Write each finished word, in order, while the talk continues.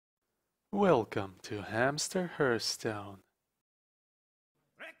Welcome to Hamster Hearthstone.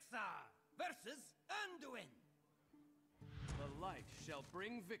 Rexar versus Anduin. The light shall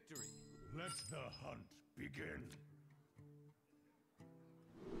bring victory. Let the hunt begin.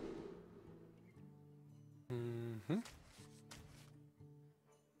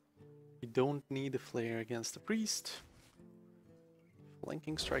 We don't need a flare against the priest.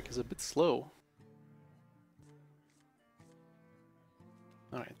 Flanking strike is a bit slow.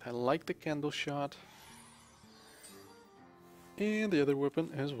 Alright, I like the candle shot. And the other weapon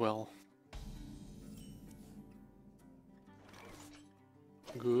as well.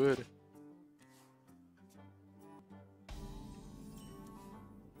 Good.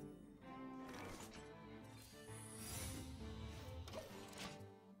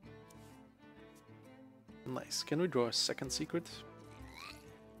 Nice. Can we draw a second secret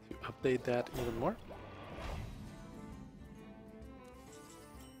to update that even more?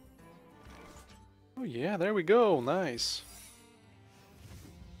 Oh yeah, there we go. Nice.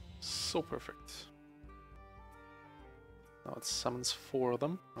 So perfect. Now it summons 4 of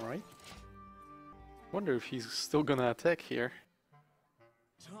them. Alright. Wonder if he's still gonna attack here.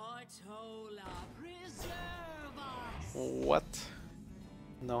 Tortola, preserve us! What?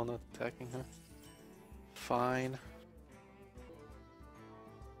 No, not attacking her. Fine.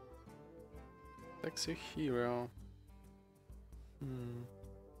 Attacks your hero.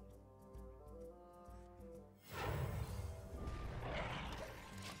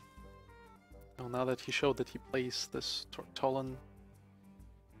 Oh, now that he showed that he plays this Tortolan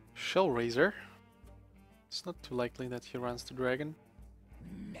Shell Razor, it's not too likely that he runs the dragon.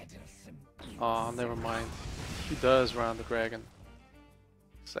 Oh, never mind. He does run the dragon.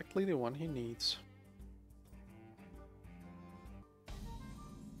 Exactly the one he needs.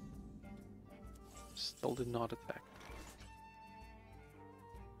 Still did not attack.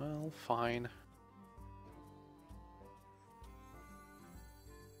 Well, fine.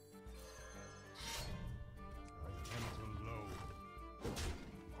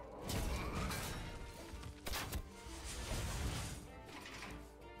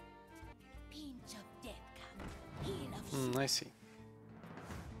 Pinch of death come, heal of I see.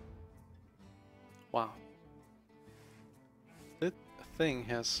 Wow. That thing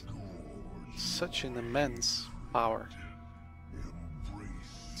has such an immense power.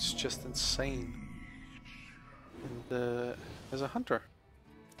 It's just insane. And as a hunter,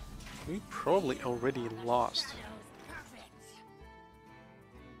 we probably already lost.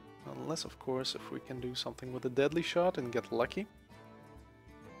 Unless, of course, if we can do something with a deadly shot and get lucky.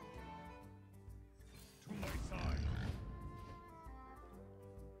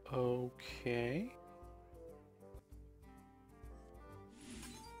 Okay.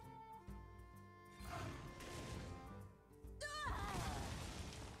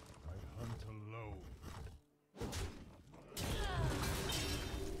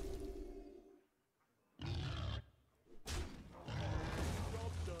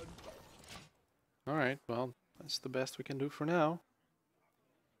 Alright, well, that's the best we can do for now.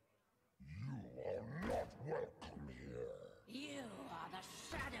 You are not welcome here. You are the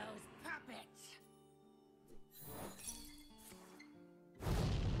shadow's puppet!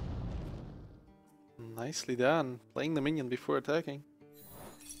 Nicely done, playing the minion before attacking.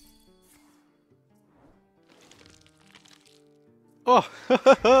 Oh!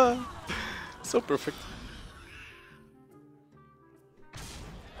 So perfect.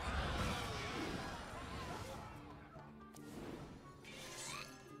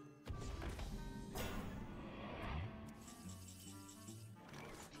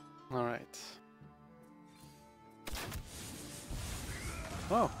 Alright.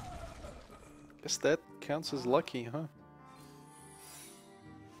 Oh. Guess that counts as lucky, huh?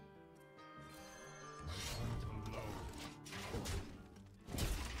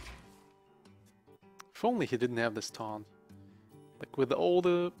 If only he didn't have this taunt. Like with all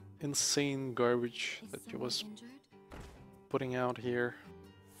the insane garbage that he was putting out here.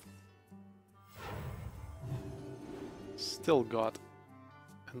 Still got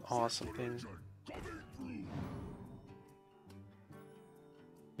an awesome thing.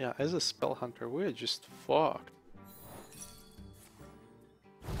 Yeah, as a spell hunter, we're just fucked.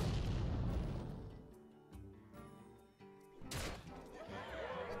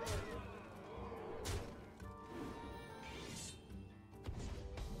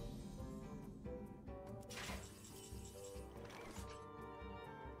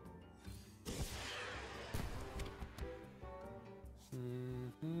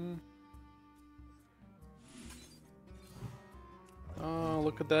 Oh,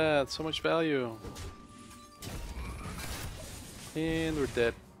 look at that, so much value. And we're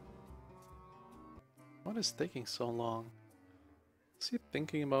dead. What is taking so long? Is he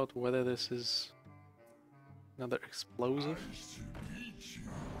thinking about whether this is another explosive?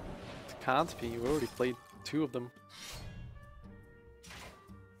 It can't be, we already played 2 of them.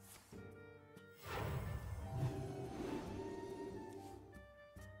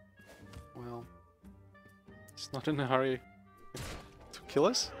 Well, he's not in a hurry to kill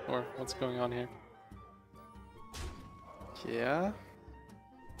us? Or what's going on here? Yeah?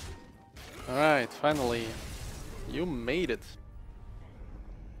 Alright, finally. You made it.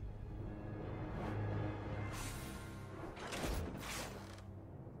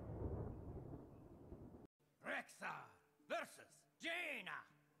 Rexa versus Jaina.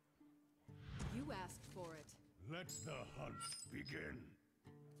 You asked for it. Let the hunt begin.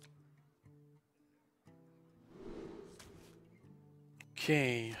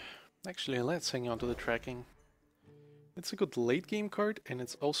 Okay. Actually, let's hang on to the tracking. It's a good late game card, and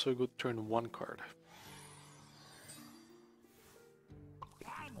it's also a good turn 1 card.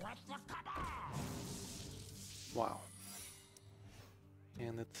 Wow.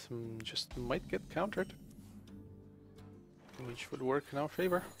 And it just might get countered, which would work in our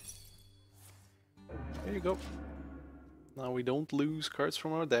favor. There you go. Now we don't lose cards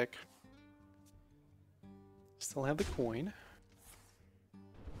from our deck. Still have the coin.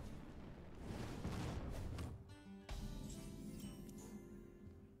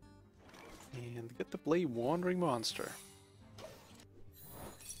 And get to play Wandering Monster.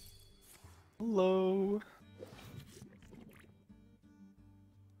 Hello.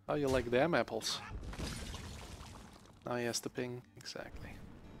 How you like them apples? Ah yes, the ping, exactly.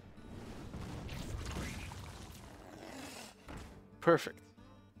 Perfect.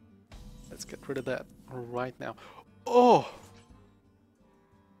 Let's get rid of that right now. Oh!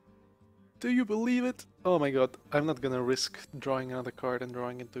 Do you believe it? Oh my god, I'm not gonna risk drawing another card and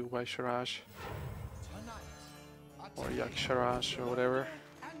drawing into Vaisharash. Or Yaksharash or whatever.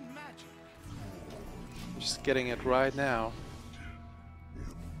 Just getting it right now.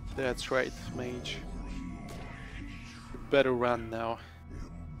 That's right, mage. You better run now.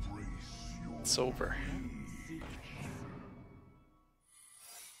 It's over.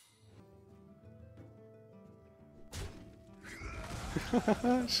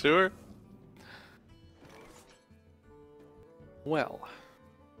 Sure. Well.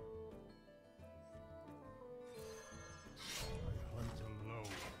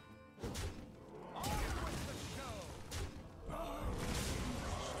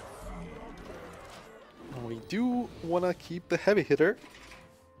 We do want to keep the heavy hitter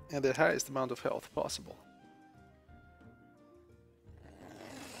and the highest amount of health possible.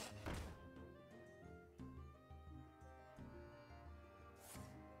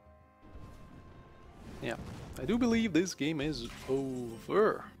 Yeah, I do believe this game is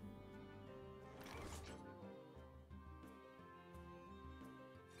over.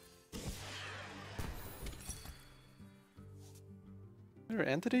 Their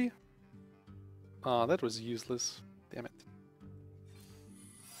entity? Ah, that was useless. Damn it.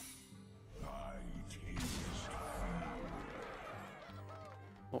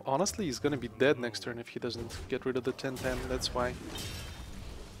 Well, honestly, he's gonna be dead next turn if he doesn't get rid of the 10-10, that's why.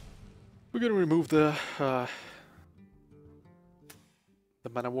 We're gonna remove the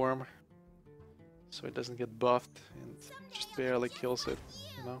mana worm, so it doesn't get buffed and just barely kills it,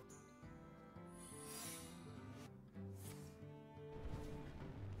 you know?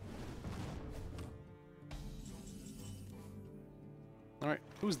 Alright,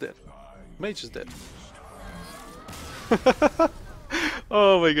 who's dead? Mage is dead.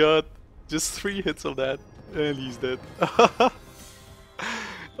 Oh my god, just 3 hits of that and he's dead.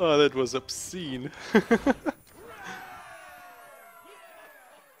 Oh, that was obscene. Rexa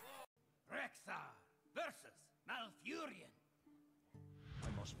versus Malfurion. I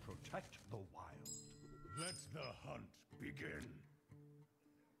must protect the wild. Let the hunt begin.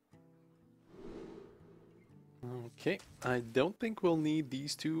 Okay, I don't think we'll need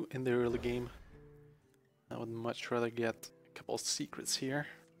these two in the early game. I would much rather get a couple secrets here.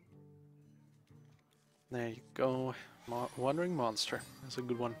 There you go. Wandering Monster. That's a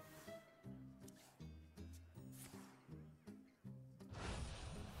good one.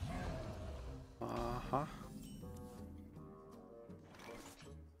 Uh-huh.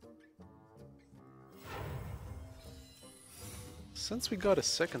 Since we got a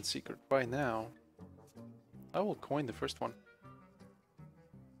second secret by now, I will coin the first one.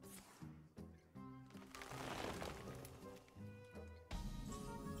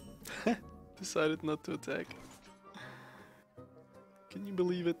 Decided not to attack. Can you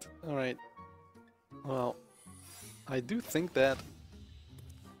believe it? Alright. Well, I do think that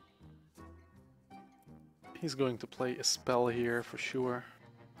He's going to play a spell here for sure.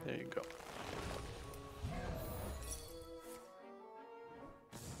 There you go.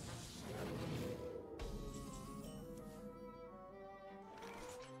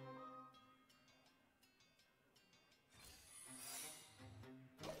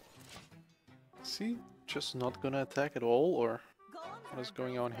 Is he just not gonna attack at all, or what is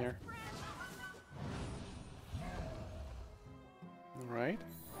going on here? Alright.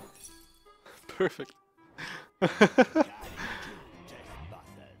 Perfect.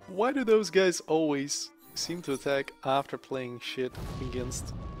 Why do those guys always seem to attack after playing shit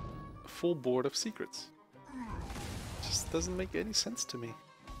against a full board of secrets? Just doesn't make any sense to me.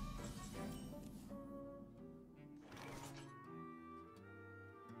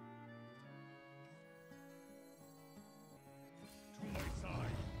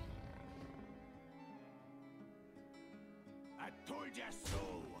 I told ya so.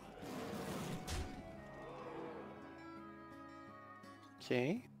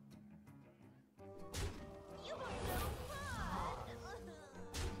 Okay.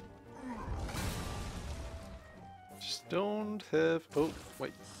 Just don't have... Oh,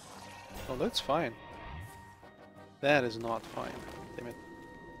 wait. Oh, that's fine. That is not fine. Damn it.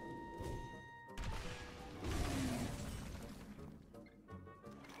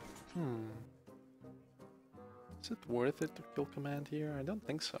 Is it worth it to kill command here? I don't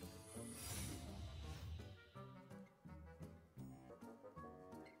think so.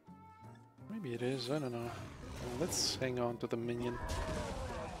 Maybe it is, I don't know. Well, let's hang on to the minion.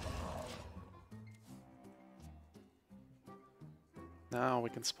 Now we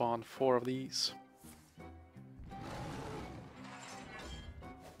can spawn 4 of these.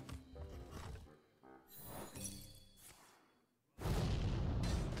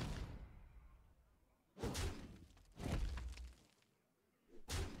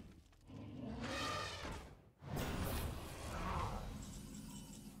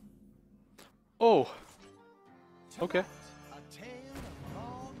 Oh! Okay. A tale of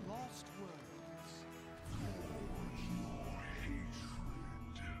long lost worlds.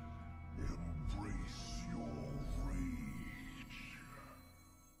 Embrace your rage.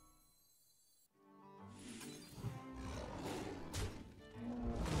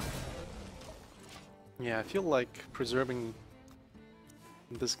 Yeah, I feel like preserving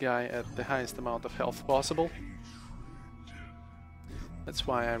this guy at the highest amount of health possible. That's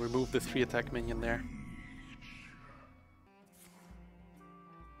why I removed the 3 attack minion there.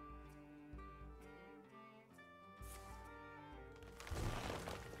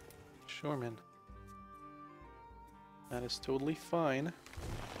 Sure, man. That is totally fine.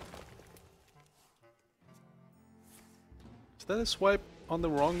 Is that a swipe on the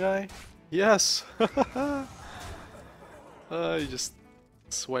wrong guy? Yes! You just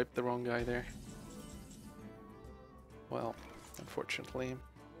swiped the wrong guy there. Well, unfortunately.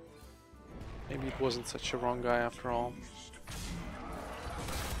 Maybe it wasn't such a wrong guy after all.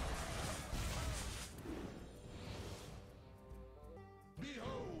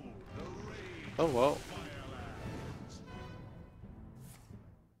 Oh well.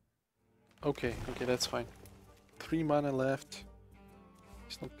 Okay, that's fine. 3 mana left.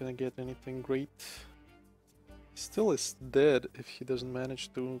 He's not gonna get anything great. Still is dead if he doesn't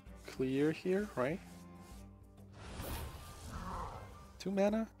manage to clear here, right? 2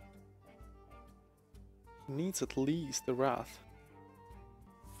 mana? He needs at least the Wrath.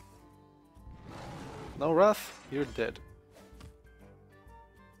 No Wrath, you're dead.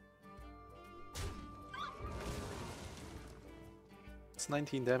 It's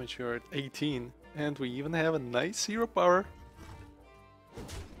 19 damage, you're at 18. And we even have a nice hero power.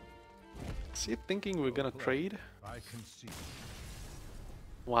 Is he thinking we're gonna trade? I can see.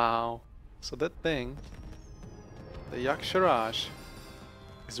 Wow. So that thing, the Yaksharash,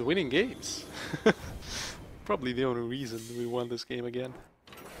 is winning games. Probably the only reason we won this game again.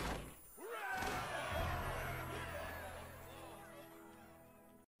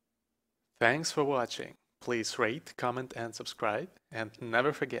 Thanks for watching. Please rate, comment and subscribe. And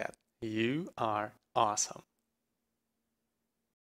never forget, you are awesome.